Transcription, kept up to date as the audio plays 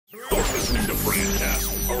listening to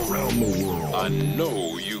Brandcast around the world. I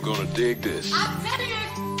know you're gonna dig this. I'm telling you,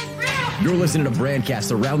 it's real. You're listening to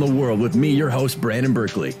Brandcast Around the World with me, your host, Brandon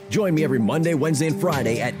Berkeley. Join me every Monday, Wednesday, and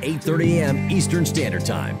Friday at 8:30 a.m. Eastern Standard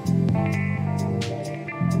Time.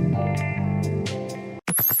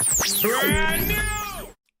 Brand new!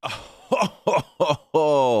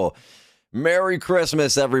 Oh, Merry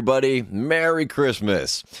Christmas, everybody. Merry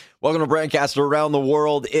Christmas. Welcome to Brandcast Around the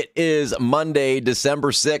World. It is Monday,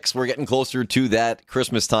 December 6th. We're getting closer to that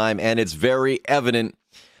Christmas time, and it's very evident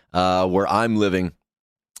where I'm living.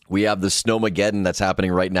 We have the snowmageddon that's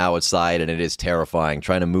happening right now outside, and it is terrifying.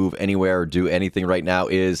 Trying to move anywhere or do anything right now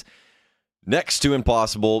is next to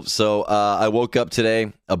impossible. So I woke up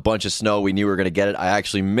today, a bunch of snow. We knew we were going to get it. I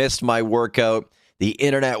actually missed my workout. The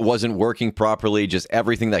internet wasn't working properly. Just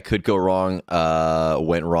everything that could go wrong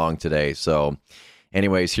went wrong today. So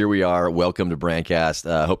anyways, here we are. Welcome to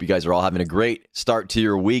Brandcast. Hope you guys are all having a great start to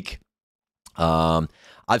your week.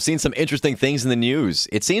 I've seen some interesting things in the news.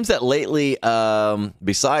 It seems that lately,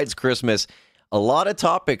 besides Christmas, a lot of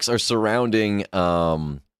topics are surrounding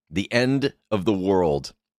the end of the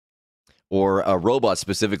world, or robots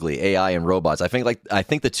specifically, AI and robots. I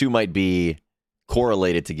think the two might be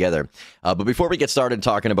correlated together. But before we get started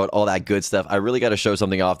talking about all that good stuff, I really got to show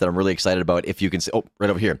something off that I'm really excited about. If you can see, right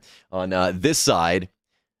over here on this side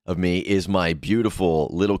of me is my beautiful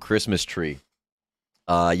little Christmas tree.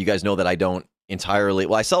 You guys know that I don't entirely,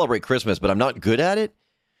 well, I celebrate Christmas, but I'm not good at it.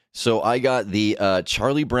 So I got the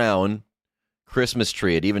Charlie Brown Christmas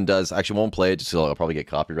tree. It even does, actually won't play it, just so I'll probably get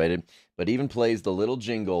copyrighted, but even plays the little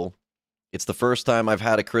jingle. It's the first time I've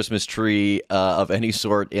had a Christmas tree of any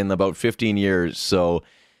sort in about 15 years. So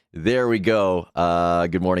there we go.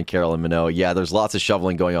 Good morning, Carol and Minot. Yeah, there's lots of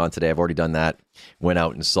shoveling going on today. I've already done that. Went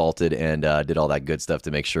out and salted and did all that good stuff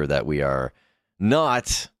to make sure that we are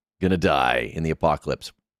not going to die in the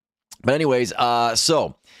apocalypse. But anyways,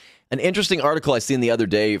 so an interesting article I seen the other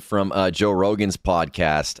day from Joe Rogan's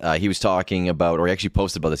podcast. He was talking about, or he actually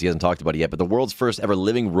posted about this. He hasn't talked about it yet, but the world's first ever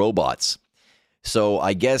living robots. So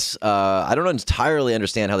I guess, I don't entirely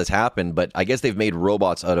understand how this happened, but I guess they've made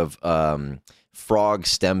robots out of frog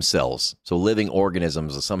stem cells. So living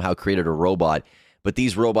organisms somehow created a robot, but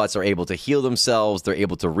these robots are able to heal themselves, they're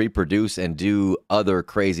able to reproduce and do other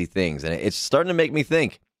crazy things. And it's starting to make me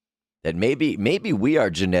think that maybe we are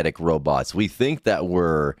genetic robots. We think that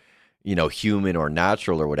we're, human or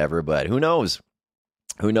natural or whatever, but who knows?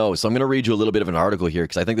 Who knows? So I'm going to read you a little bit of an article here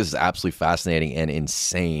because I think this is absolutely fascinating and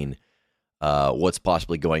insane. What's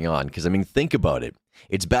possibly going on. Because, think about it.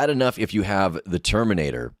 It's bad enough if you have the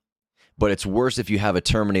Terminator, but it's worse if you have a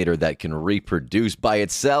Terminator that can reproduce by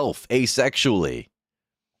itself, asexually.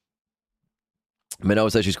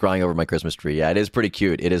 Minot says she's crying over my Christmas tree. Yeah, it is pretty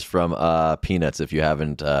cute. It is from Peanuts, if you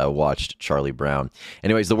haven't watched Charlie Brown.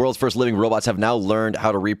 Anyways, the world's first living robots have now learned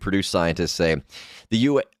how to reproduce, scientists say. The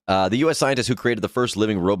U.S. scientists who created the first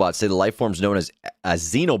living robots say the life forms known as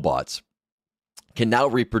xenobots can now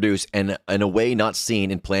reproduce in a way not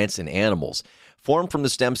seen in plants and animals. Formed from the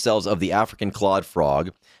stem cells of the African clawed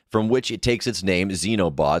frog, from which it takes its name,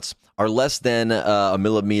 xenobots, are less than a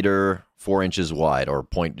millimeter 4 inches wide, or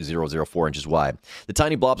 0.004 inches wide. The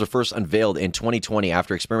tiny blobs were first unveiled in 2020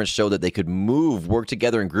 after experiments showed that they could move, work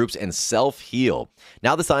together in groups, and self-heal.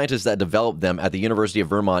 Now the scientists that developed them at the University of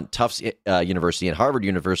Vermont, Tufts University, and Harvard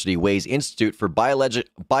University Ways Institute for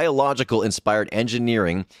Biological-Inspired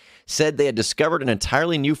Engineering said they had discovered an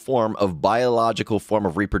entirely new form of biological form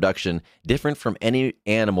of reproduction different from any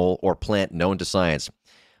animal or plant known to science.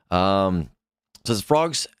 So the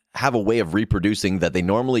frogs have a way of reproducing that they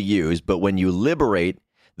normally use, but when you liberate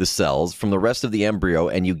the cells from the rest of the embryo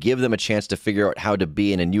and you give them a chance to figure out how to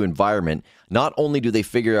be in a new environment, not only do they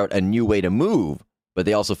figure out a new way to move, but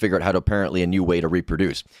they also figure out how to apparently a new way to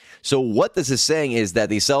reproduce. So what this is saying is that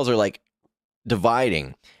these cells are like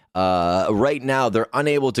dividing. Right now, they're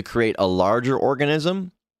unable to create a larger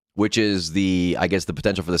organism, which is the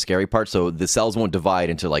potential for the scary part. So the cells won't divide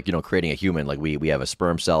into creating a human. Like we have a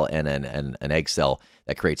sperm cell and an egg cell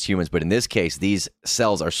that creates humans. But in this case, these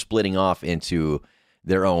cells are splitting off into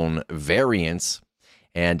their own variants.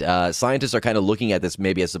 And scientists are kind of looking at this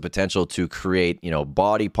maybe as the potential to create,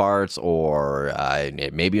 body parts or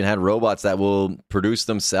maybe even have robots that will produce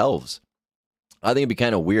themselves. I think it'd be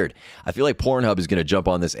kind of weird. I feel like Pornhub is going to jump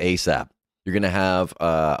on this ASAP. You're going to have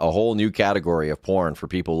a whole new category of porn for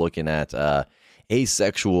people looking at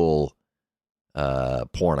asexual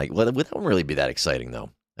porn. That wouldn't really be that exciting, though.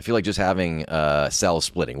 I feel like just having cell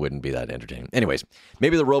splitting wouldn't be that entertaining. Anyways,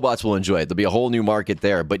 maybe the robots will enjoy it. There'll be a whole new market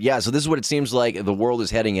there. But yeah, so this is what it seems like the world is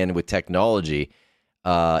heading in with technology.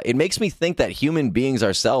 It makes me think that human beings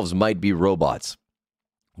ourselves might be robots.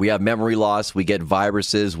 We have memory loss. We get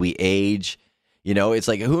viruses. We age. It's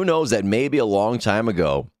like, who knows that maybe a long time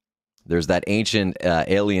ago, there's that ancient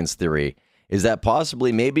aliens theory, is that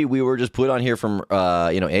possibly maybe we were just put on here from,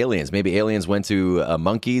 aliens. Maybe aliens went to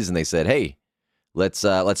monkeys and they said, hey, let's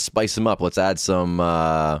spice them up. Let's add some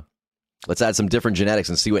different genetics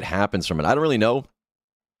and see what happens from it. I don't really know.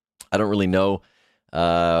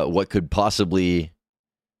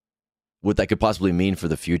 What that could possibly mean for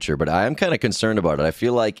the future, but I am kind of concerned about it. I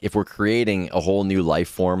feel like if we're creating a whole new life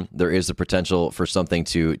form, there is the potential for something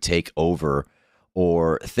to take over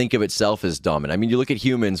or think of itself as dominant. I mean, you look at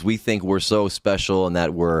humans, we think we're so special and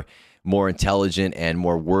that we're more intelligent and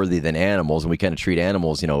more worthy than animals, and we kind of treat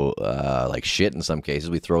animals, like shit in some cases.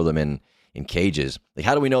 We throw them in cages. Like,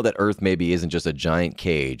 how do we know that Earth maybe isn't just a giant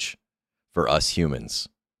cage for us humans?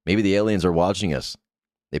 Maybe the aliens are watching us.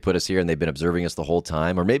 They put us here and they've been observing us the whole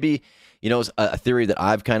time. Or maybe, a theory that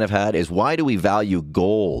I've kind of had is, why do we value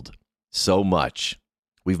gold so much?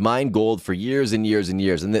 We've mined gold for years and years and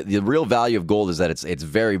years. And the real value of gold is that it's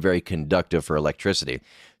very, very conductive for electricity.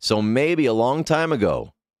 So maybe a long time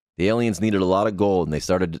ago, the aliens needed a lot of gold and they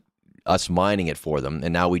started us mining it for them.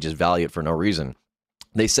 And now we just value it for no reason.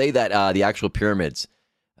 They say that the actual pyramids,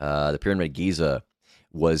 the Pyramid of Giza,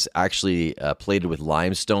 was actually plated with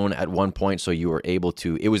limestone at one point, so it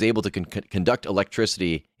was able to conduct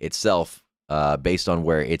electricity itself based on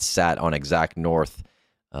where it sat on exact north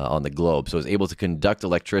on the globe. So it was able to conduct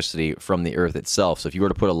electricity from the Earth itself. So if you were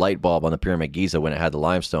to put a light bulb on the Pyramid of Giza when it had the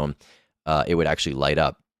limestone, it would actually light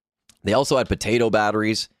up. They also had potato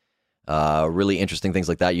batteries, really interesting things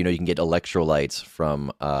like that. You can get electrolytes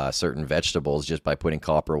from certain vegetables just by putting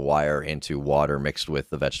copper wire into water mixed with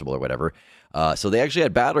the vegetable or whatever. So they actually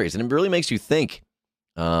had batteries, and it really makes you think.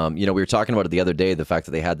 We were talking about it the other day, the fact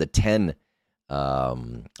that they had the 10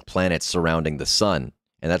 planets surrounding the sun,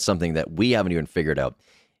 and that's something that we haven't even figured out.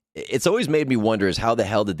 It's always made me wonder is how the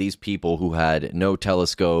hell did these people who had no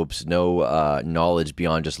telescopes, no knowledge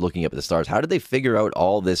beyond just looking up at the stars, how did they figure out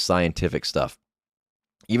all this scientific stuff?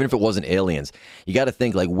 Even if it wasn't aliens, you got to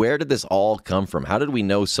think, like, where did this all come from? How did we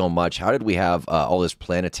know so much? How did we have all this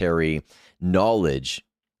planetary knowledge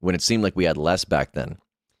when it seemed like we had less back then?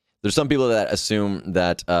 There's some people that assume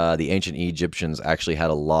that the ancient Egyptians actually had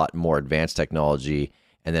a lot more advanced technology,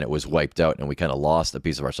 and then it was wiped out, and we kind of lost a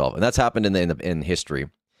piece of ourselves. And that's happened in history.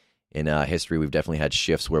 In history, we've definitely had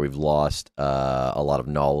shifts where we've lost a lot of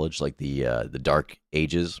knowledge, like the Dark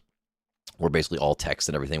Ages, where basically all text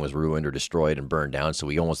and everything was ruined or destroyed and burned down. So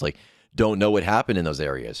we almost don't know what happened in those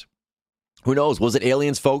areas. Who knows? Was it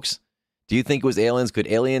aliens, folks? Do you think it was aliens? Could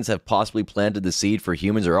aliens have possibly planted the seed for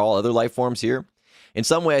humans or all other life forms here? In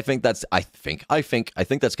some way, I think that's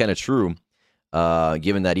kind of true.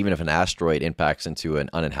 Given that even if an asteroid impacts into an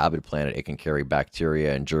uninhabited planet, it can carry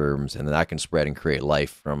bacteria and germs, and then that can spread and create life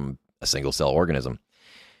from a single cell organism.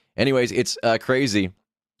 Anyways, it's crazy.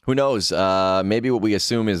 Who knows? Maybe what we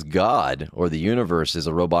assume is God or the universe is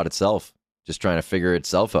a robot itself, just trying to figure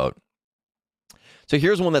itself out. So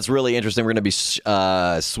here's one that's really interesting. We're going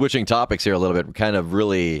to be switching topics here a little bit. We're kind of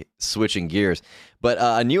really switching gears. But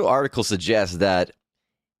a new article suggests that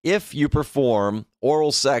if you perform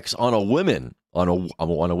oral sex on a woman,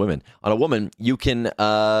 you can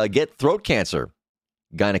get throat cancer.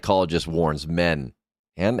 Gynecologist warns men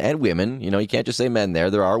and women. You can't just say men there.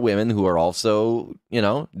 There are women who are also,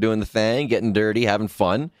 doing the thing, getting dirty, having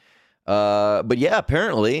fun. But yeah,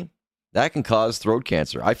 apparently that can cause throat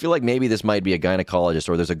cancer. I feel like maybe this might be a gynecologist,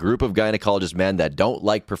 or there's a group of gynecologist men that don't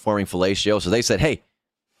like performing fellatio. So they said, hey,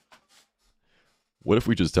 what if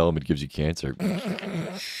we just tell them it gives you cancer?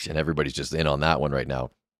 And everybody's just in on that one right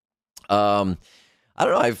now. I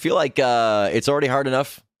don't know. I feel like it's already hard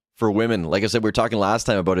enough for women. Like I said, we were talking last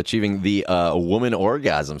time about achieving the woman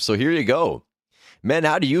orgasm. So here you go. Men,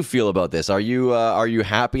 how do you feel about this? Are you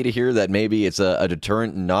happy to hear that maybe it's a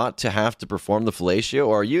deterrent not to have to perform the fellatio,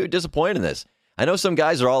 or are you disappointed in this? I know some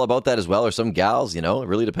guys are all about that as well, or some gals, it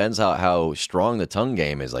really depends how strong the tongue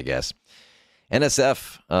game is, I guess.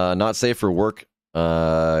 NSF, not safe for work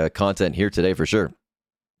content here today for sure.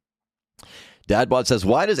 Dadbot says,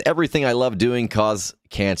 why does everything I love doing cause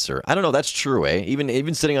cancer? I don't know. That's true, eh?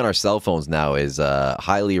 Even sitting on our cell phones now is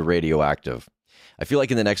highly radioactive. I feel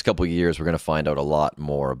like in the next couple of years, we're going to find out a lot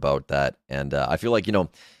more about that. And I feel like,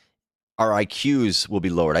 our IQs will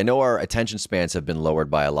be lowered. I know our attention spans have been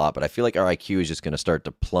lowered by a lot, but I feel like our IQ is just going to start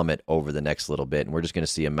to plummet over the next little bit. And we're just going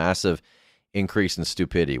to see a massive increase in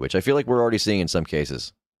stupidity, which I feel like we're already seeing in some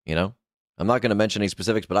cases. I'm not going to mention any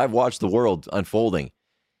specifics, but I've watched the world unfolding.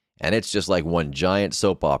 And it's just like one giant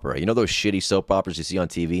soap opera. Those shitty soap operas you see on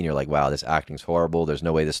TV and you're like, wow, this acting's horrible. There's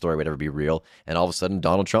no way this story would ever be real. And all of a sudden,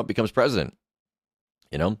 Donald Trump becomes president.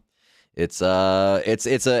 You know, it's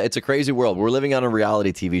a crazy world. We're living on a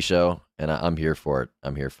reality TV show, and I'm here for it.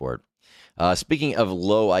 I'm here for it. Speaking of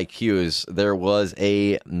low IQs, there was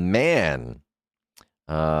a man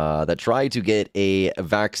that tried to get a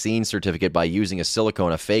vaccine certificate by using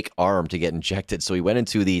a fake arm to get injected. So he went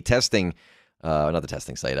into the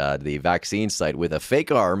the vaccine site with a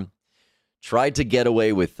fake arm, tried to get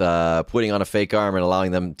away with putting on a fake arm and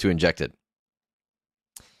allowing them to inject it.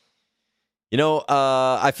 You know,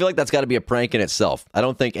 I feel like that's got to be a prank in itself. I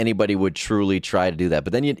don't think anybody would truly try to do that.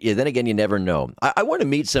 But then again, you never know. I want to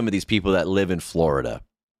meet some of these people that live in Florida.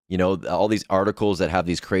 You know, all these articles that have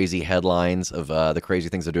these crazy headlines of the crazy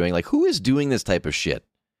things they're doing. Like, who is doing this type of shit?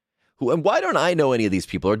 And why don't I know any of these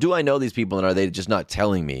people? Or do I know these people and are they just not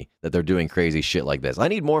telling me that they're doing crazy shit like this? I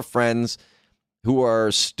need more friends who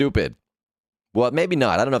are stupid. Well, maybe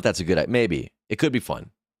not. I don't know if that's a good idea. Maybe. It could be fun.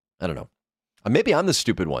 I don't know. Maybe I'm the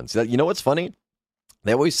stupid one. So you know what's funny?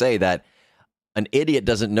 They always say that an idiot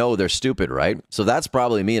doesn't know they're stupid, right? So that's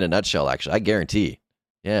probably me in a nutshell, actually. I guarantee.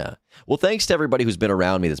 Yeah. Well, thanks to everybody who's been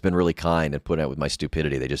around me that's been really kind and putting out with my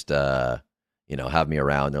stupidity. They just, have me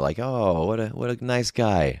around. They're like, oh, what a nice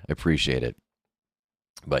guy. I appreciate it.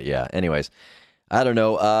 But yeah, anyways, I don't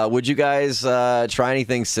know. Would you guys try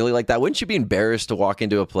anything silly like that? Wouldn't you be embarrassed to walk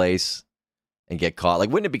into a place and get caught? Like,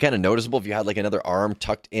 wouldn't it be kind of noticeable if you had like another arm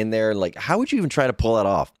tucked in there? Like, how would you even try to pull that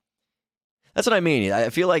off? That's what I mean. I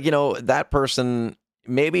feel like, that person,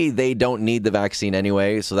 maybe they don't need the vaccine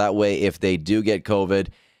anyway. So that way, if they do get COVID,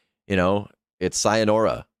 it's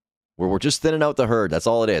sayonara. We're just thinning out the herd. That's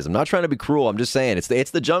all it is. I'm not trying to be cruel. I'm just saying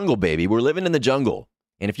it's the jungle, baby. We're living in the jungle.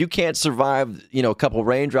 And if you can't survive, a couple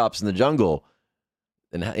raindrops in the jungle,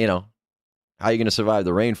 then, how are you going to survive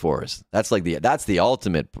the rainforest? That's the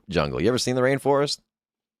ultimate jungle. You ever seen the rainforest?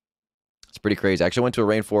 It's pretty crazy. I actually went to a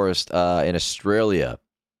rainforest in Australia.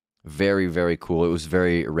 Very, very cool. It was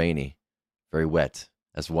very rainy, very wet,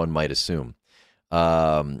 as one might assume.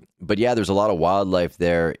 But yeah, there's a lot of wildlife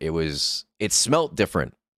there. It smelt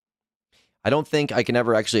different. I don't think I can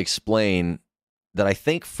ever actually explain that. I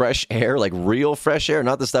think fresh air, like real fresh air,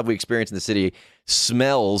 not the stuff we experience in the city,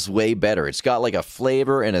 smells way better. It's got like a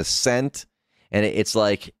flavor and a scent. And it's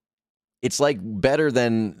like better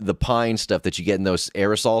than the pine stuff that you get in those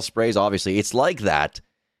aerosol sprays. Obviously, it's like that,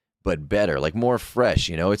 but better, like more fresh.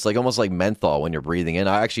 It's like almost like menthol when you're breathing in.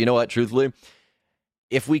 You know what? Truthfully,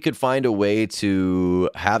 if we could find a way to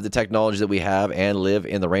have the technology that we have and live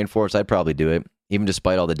in the rainforest, I'd probably do it, even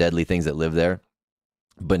despite all the deadly things that live there.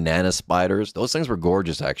 Banana spiders, those things were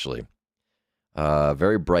gorgeous, actually.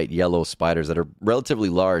 Very bright yellow spiders that are relatively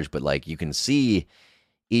large, but like you can see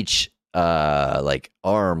each like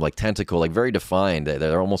arm, like tentacle, like very defined.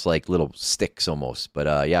 They're almost like little sticks almost.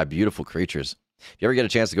 But yeah, beautiful creatures. If you ever get a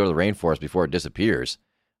chance to go to the rainforest before it disappears,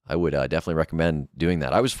 I would definitely recommend doing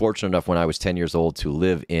that. I was fortunate enough when I was 10 years old to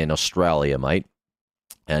live in Australia, mate.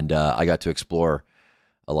 And I got to explore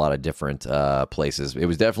a lot of different places. It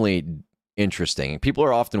was definitely interesting. People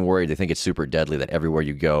are often worried. They think it's super deadly, that everywhere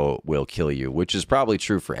you go will kill you, which is probably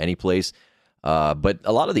true for any place. But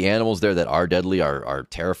a lot of the animals there that are deadly are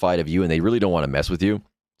terrified of you, and they really don't want to mess with you.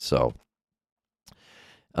 So,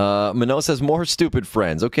 Mano says, more stupid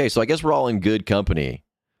friends. Okay, so I guess we're all in good company.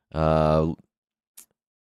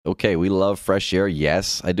 Okay, we love fresh air.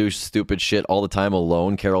 Yes, I do stupid shit all the time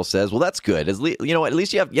alone, Carol says. Well, that's good. At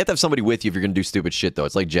least you have to have somebody with you if you're going to do stupid shit, though.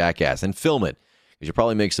 It's like Jackass. And film it, because you'll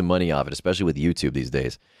probably make some money off it, especially with YouTube these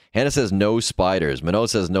days. Hannah says no spiders. Mano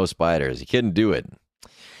says no spiders. You couldn't do it.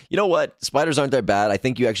 You know what? Spiders aren't that bad. I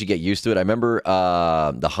think you actually get used to it. I remember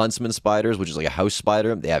the huntsman spiders, which is like a house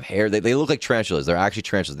spider. They have hair. They look like tarantulas. They're actually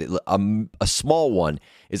tarantulas. A small one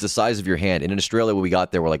is the size of your hand. And in Australia, when we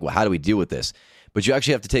got there, we're like, well, how do we deal with this? But you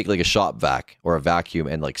actually have to take like a shop vac or a vacuum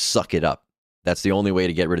and like suck it up. That's the only way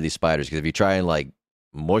to get rid of these spiders. Because if you try and like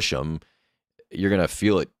mush them, you're going to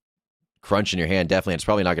feel it crunch in your hand. Definitely. It's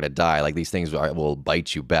probably not going to die. Like these things will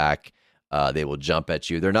bite you back. They will jump at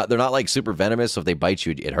you. They're not like super venomous. So if they bite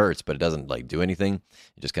you, it hurts, but it doesn't like do anything.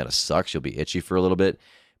 It just kind of sucks. You'll be itchy for a little bit.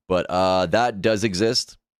 But that does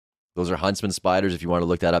exist. Those are huntsman spiders. If you want to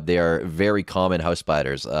look that up, they are very common house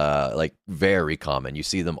spiders. Like very common. You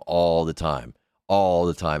see them all the time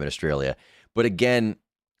in Australia. But again,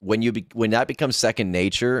 when that becomes second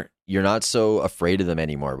nature, you're not so afraid of them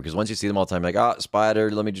anymore, because once you see them all the time, you're like, oh, spider,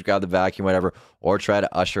 let me just grab the vacuum, whatever, or try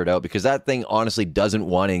to usher it out, because that thing honestly doesn't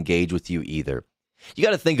want to engage with you either. You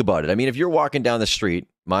got to think about it. I mean, if you're walking down the street,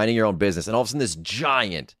 minding your own business, and all of a sudden this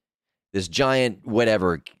giant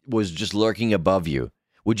whatever was just lurking above you,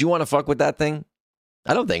 would you want to fuck with that thing?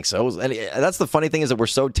 I don't think so. And that's the funny thing is that we're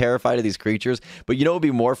so terrified of these creatures. But you know, it would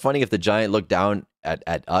be more funny if the giant looked down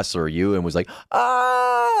at us or you and was like,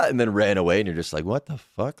 ah, and then ran away. And you're just like, what the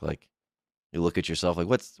fuck? Like, you look at yourself like,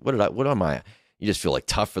 what am I? You just feel like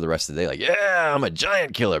tough for the rest of the day. Like, yeah, I'm a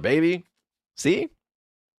giant killer, baby. See?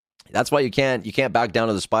 That's why you can't back down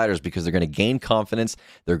to the spiders, because they're going to gain confidence.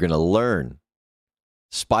 They're going to learn.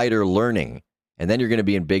 Spider learning. And then you're going to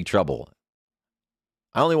be in big trouble.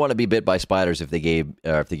 I only want to be bit by spiders if they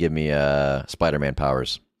give me Spider-Man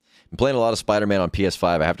powers. I'm playing a lot of Spider-Man on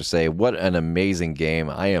PS5. I have to say, what an amazing game.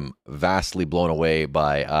 I am vastly blown away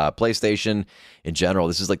by PlayStation in general.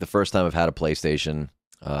 This is like the first time I've had a PlayStation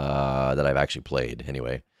that I've actually played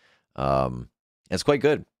anyway. It's quite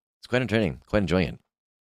good. It's quite entertaining. Quite enjoying it.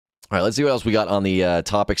 All right, let's see what else we got on the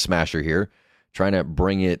topic smasher here. Trying to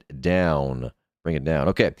bring it down.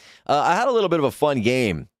 Okay. I had a little bit of a fun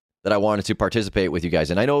game that I wanted to participate with you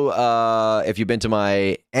guys. And I know if you've been to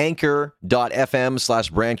my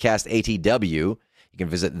anchor.fm/brandcastatw, you can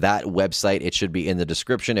visit that website. It should be in the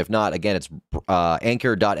description. If not, again, it's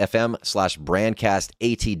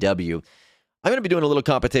anchor.fm/brandcastatw. I'm going to be doing a little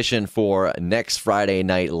competition for next Friday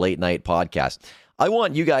night, late night podcast. I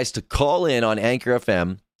want you guys to call in on Anchor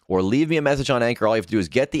FM or leave me a message on Anchor. All you have to do is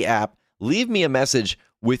get the app, leave me a message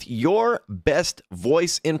with your best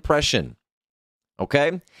voice impression.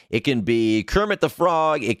 Okay? It can be Kermit the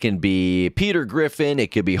Frog. It can be Peter Griffin.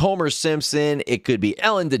 It could be Homer Simpson. It could be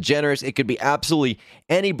Ellen DeGeneres. It could be absolutely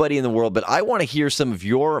anybody in the world. But I want to hear some of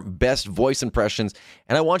your best voice impressions.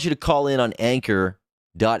 And I want you to call in on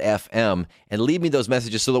Anchor.fm and leave me those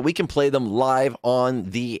messages so that we can play them live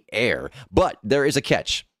on the air. But there is a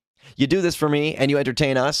catch. You do this for me and you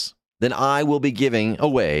entertain us, then I will be giving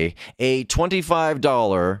away a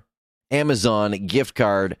 $25 Amazon gift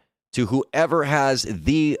card to whoever has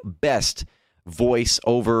the best voice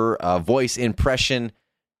impression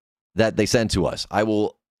that they send to us. I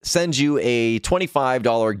will send you a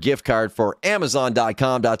 $25 gift card for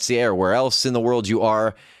Amazon.com.ca or where else in the world you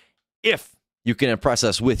are, if you can impress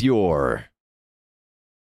us with your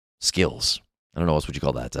skills. I don't know what you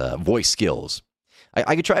call that. Voice skills.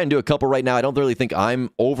 I could try and do a couple right now. I don't really think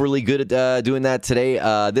I'm overly good at doing that today.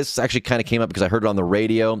 This actually kind of came up because I heard it on the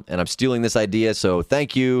radio, and I'm stealing this idea. So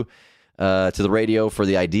thank you to the radio for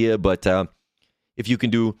the idea. But if you can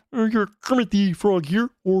do your Kermit the Frog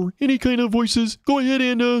here or any kind of voices, go ahead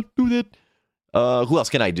and do that. Who else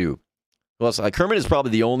can I do? Who else? Kermit is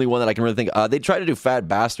probably the only one that I can really think. They tried to do Fat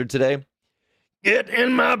Bastard today. Get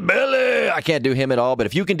in my belly. I can't do him at all, but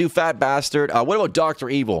if you can do Fat Bastard, what about Dr.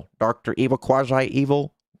 Evil? Dr. Evil,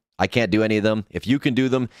 Quasi-Evil? I can't do any of them. If you can do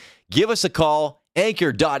them, give us a call.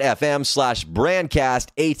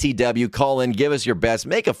 Anchor.fm/brandcastatw. Call in, give us your best.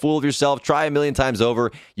 Make a fool of yourself. Try a million times over.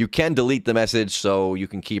 You can delete the message so you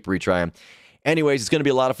can keep retrying. Anyways, it's going to be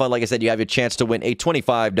a lot of fun. Like I said, you have your chance to win a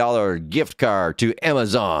 $25 gift card to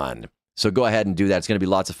Amazon. So go ahead and do that. It's going to be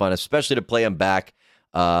lots of fun, especially to play them back.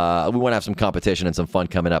 We want to have some competition and some fun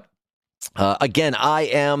coming up. Again, I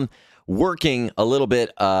am working a little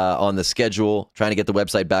bit on the schedule, trying to get the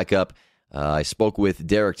website back up. I spoke with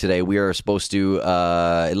Derek today. We are supposed to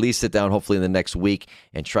at least sit down, hopefully in the next week,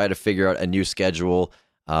 and try to figure out a new schedule.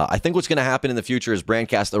 I think what's going to happen in the future is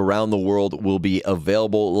Brandcast Around the World will be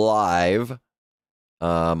available live.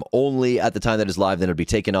 Only at the time that is live, then it'll be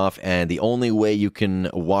taken off, and the only way you can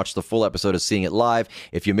watch the full episode is seeing it live.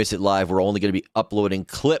 If you miss it live, we're only going to be uploading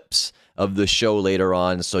clips of the show later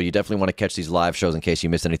on, so you definitely want to catch these live shows in case you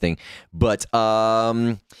missed anything. But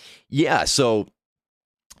yeah, so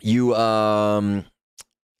you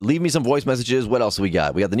leave me some voice messages. What else do we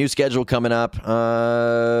got? We got the new schedule coming up.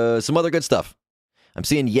 Some other good stuff. I'm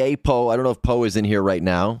seeing Yay Poe. I don't know if Poe is in here right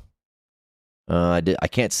now. I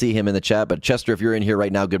can't see him in the chat, but Chester, if you're in here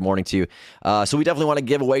right now, good morning to you. So we definitely want to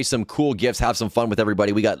give away some cool gifts, have some fun with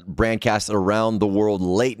everybody. We got Brandcast Around the World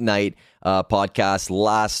late night podcast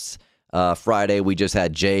last Friday. We just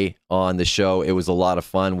had Jay on the show. It was a lot of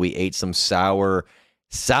fun. We ate some sour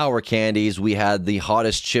candies. We had the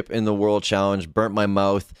hottest chip in the world challenge, burnt my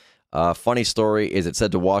mouth. Funny story is it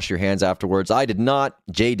said to wash your hands afterwards. I did not.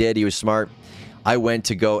 Jay did. He was smart. I went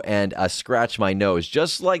to go and scratch my nose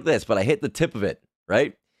just like this, but I hit the tip of it,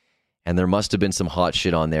 right? And there must have been some hot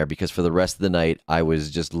shit on there because for the rest of the night, I was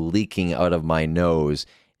just leaking out of my nose.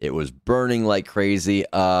 It was burning like crazy.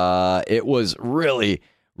 It was really,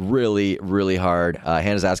 really, really hard.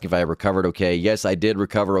 Hannah's asking if I recovered okay. Yes, I did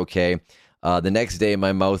recover okay. The next day,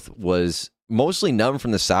 my mouth was mostly numb from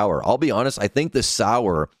the sour. I'll be honest, I think the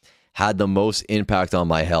sour had the most impact on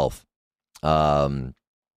my health.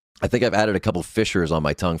 I think I've added a couple fissures on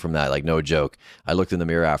my tongue from that, like no joke. I looked in the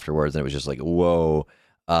mirror afterwards and it was just like, whoa.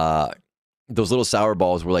 those little sour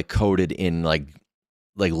balls were like coated in like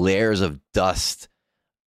layers of dust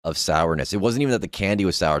of sourness. It wasn't even that the candy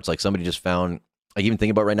was sour. It's like somebody just found, like even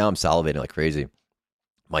thinking about it right now, I'm salivating like crazy.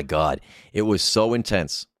 My God, it was so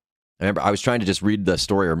intense. I remember I was trying to just read the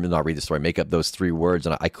story, or not read the story, make up those 3 words,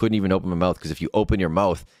 and I couldn't even open my mouth because if you open your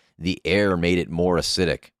mouth, the air made it more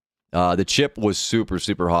acidic. The chip was super,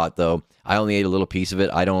 super hot, though. I only ate a little piece of it.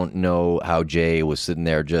 I don't know how Jay was sitting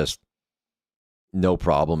there just no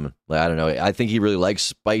problem. Like, I don't know. I think he really likes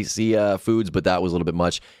spicy foods, but that was a little bit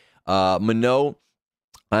much. Minot,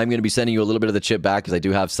 I'm going to be sending you a little bit of the chip back because I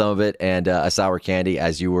do have some of it, and a sour candy,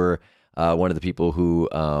 as you were one of the people who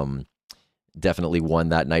definitely won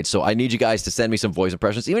that night. So I need you guys to send me some voice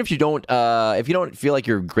impressions. Even if you don't feel like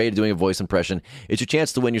you're great at doing a voice impression, it's your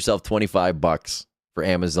chance to win yourself $25 for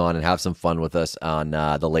Amazon and have some fun with us on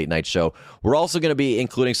the late night show. We're also going to be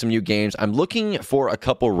including some new games. I'm looking for a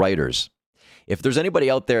couple writers. If there's anybody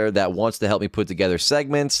out there that wants to help me put together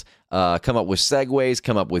segments, come up with segues,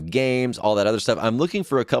 come up with games, all that other stuff, I'm looking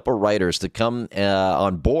for a couple writers to come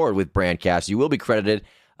on board with Brandcast. You will be credited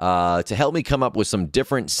to help me come up with some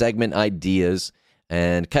different segment ideas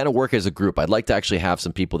and kind of work as a group. I'd like to actually have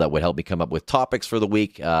some people that would help me come up with topics for the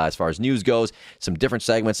week as far as news goes, some different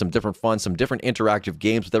segments, some different fun, some different interactive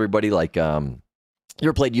games with everybody. Like you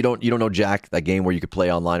ever played You Don't Know Jack, that game where you could play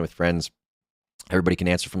online with friends. Everybody can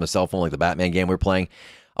answer from the cell phone, like the Batman game we were playing.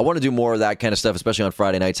 I want to do more of that kind of stuff, especially on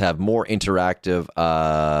Friday nights, have more interactive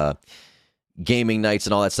gaming nights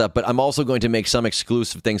and all that stuff. But I'm also going to make some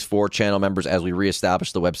exclusive things for channel members as we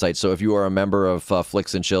reestablish the website. So if you are a member of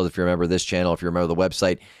Flicks and Chills, if you're a member of this channel, if you're a member of the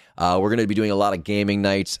website, we're going to be doing a lot of gaming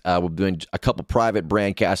nights. We're doing a couple private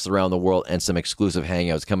brandcasts around the world and some exclusive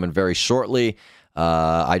hangouts coming very shortly.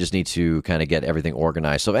 I just need to kind of get everything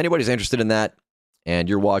organized. So if anybody's interested in that and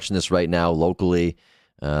you're watching this right now locally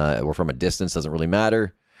or from a distance, doesn't really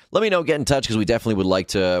matter. Let me know, get in touch, because we definitely would like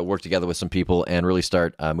to work together with some people and really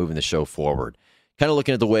start moving the show forward. Kind of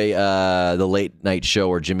looking at the way the late night show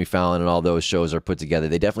or Jimmy Fallon and all those shows are put together.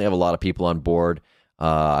 They definitely have a lot of people on board.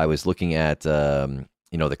 I was looking at the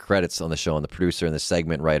credits on the show and the producer and the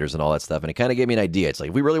segment writers and all that stuff, and it kind of gave me an idea. It's like,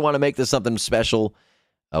 if we really want to make this something special,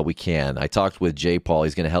 we can. I talked with Jay Paul.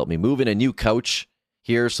 He's going to help me move in a new couch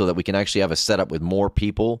here so that we can actually have a setup with more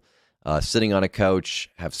people sitting on a couch,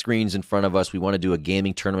 have screens in front of us. We want to do a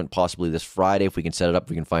gaming tournament possibly this Friday. If we can set it up,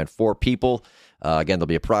 we can find 4 people. Again, there'll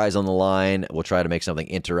be a prize on the line. We'll try to make something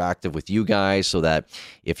interactive with you guys so that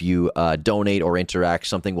if you donate or interact,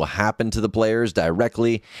 something will happen to the players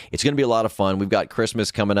directly. It's going to be a lot of fun. We've got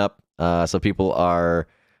Christmas coming up, so people are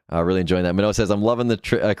really enjoying that. Minot says, I'm loving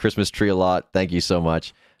the Christmas tree a lot. Thank you so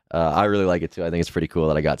much. I really like it too. I think it's pretty cool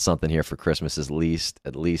that I got something here for Christmas. At least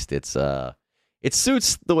it's it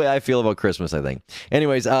suits the way I feel about Christmas, I think.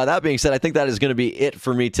 Anyways, that being said, I think that is going to be it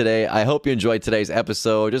for me today. I hope you enjoyed today's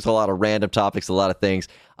episode. Just a lot of random topics, a lot of things.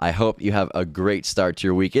 I hope you have a great start to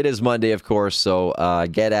your week. It is Monday, of course, so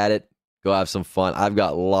get at it. Go have some fun. I've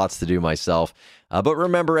got lots to do myself. But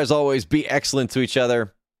remember, as always, be excellent to each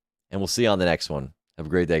other, and we'll see you on the next one. Have a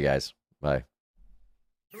great day, guys. Bye.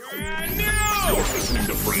 You're listening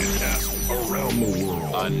to Brandcast Around the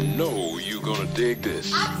World. I know you're gonna dig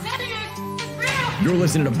this. I'm setting it. It's real. You're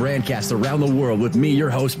listening to Brandcast Around the World with me, your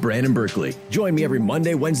host, Brandon Berkeley. Join me every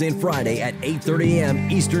Monday, Wednesday, and Friday at 8:30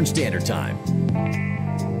 a.m. Eastern Standard Time.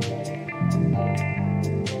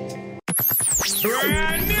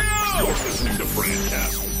 Brand new! You're listening to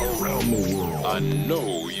Brandcast Around the World. I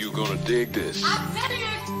know you're gonna dig this. I'm setting it.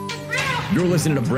 It's real. You're listening to